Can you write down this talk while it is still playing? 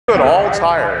Good, all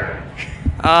tired.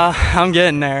 I'm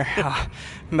getting there.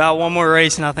 About one more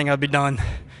race and I think I'll be done.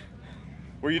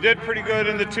 Well, you did pretty good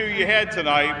in the two you had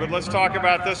tonight, but let's talk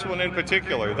about this one in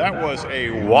particular. That was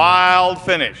a wild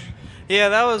finish. Yeah,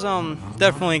 that was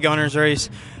definitely Gunner's race.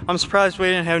 I'm surprised we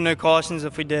didn't have no cautions.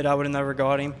 If we did, I would have never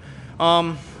got him.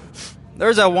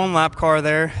 There's that one lap car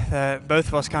there that both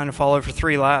of us kind of followed for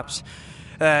 3 laps.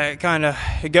 Kind of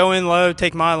go in low,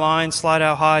 take my line, slide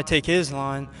out high, take his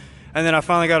line. And then I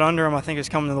finally got under him. I think it was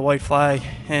coming to the white flag.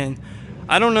 And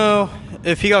I don't know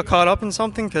if he got caught up in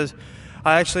something because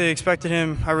I actually expected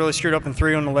him. I really screwed up in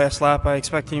 3 on the last lap. I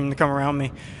expected him to come around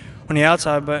me on the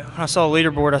outside. But when I saw the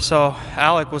leaderboard, I saw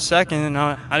Alec was second, and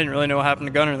I didn't really know what happened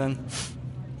to Gunner then.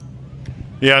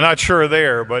 Yeah, not sure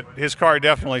there, but his car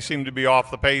definitely seemed to be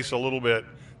off the pace a little bit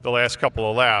the last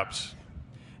couple of laps.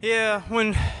 Yeah,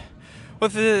 it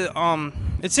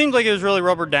seemed like it was really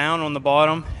rubber down on the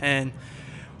bottom, and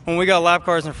when we got lap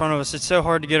cars in front of us, it's so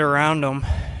hard to get around them,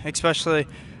 especially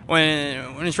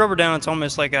when it's rubber down. It's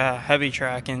almost like a heavy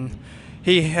track, and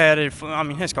he had it. I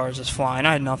mean, his car was just flying.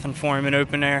 I had nothing for him in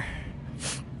open air.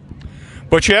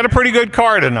 But you had a pretty good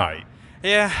car tonight.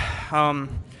 Yeah,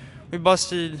 we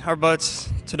busted our butts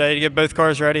today to get both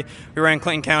cars ready. We ran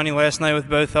Clinton County last night with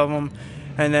both of them,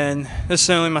 and then this is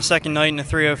only my second night in the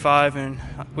 305, and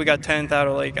we got 10th out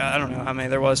of like, I don't know how many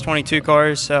there was, 22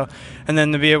 cars. So, and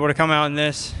then to be able to come out in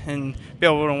this and be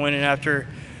able to win it after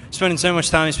spending so much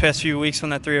time these past few weeks on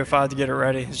that 305 to get it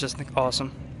ready is just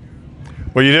awesome.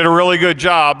 Well, you did a really good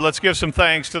job. Let's give some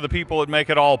thanks to the people that make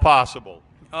it all possible.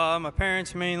 My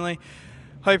parents mainly.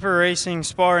 Hyper Racing,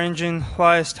 Spar Engine,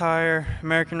 Elias Tire,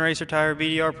 American Racer Tire,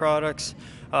 BDR Products,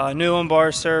 Newland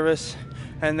Bar Service,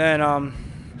 and then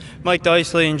Mike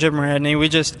Dicely and Jim Radney.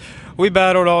 We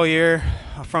battled all year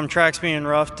from tracks being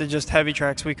rough to just heavy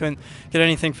tracks. We couldn't get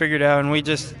anything figured out, and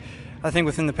I think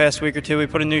within the past week or two, we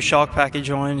put a new shock package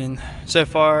on, and so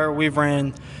far we've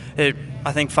ran it,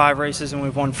 I think 5 races, and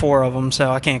we've won 4 of them,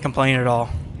 so I can't complain at all.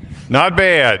 Not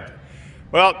bad.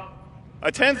 Well,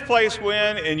 a 10th place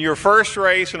win in your first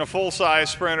race in a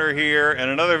full-size sprinter here and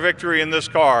another victory in this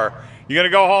car. You're going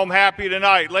to go home happy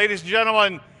tonight. Ladies and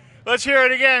gentlemen, let's hear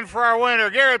it again for our winner,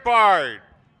 Garrett Bard.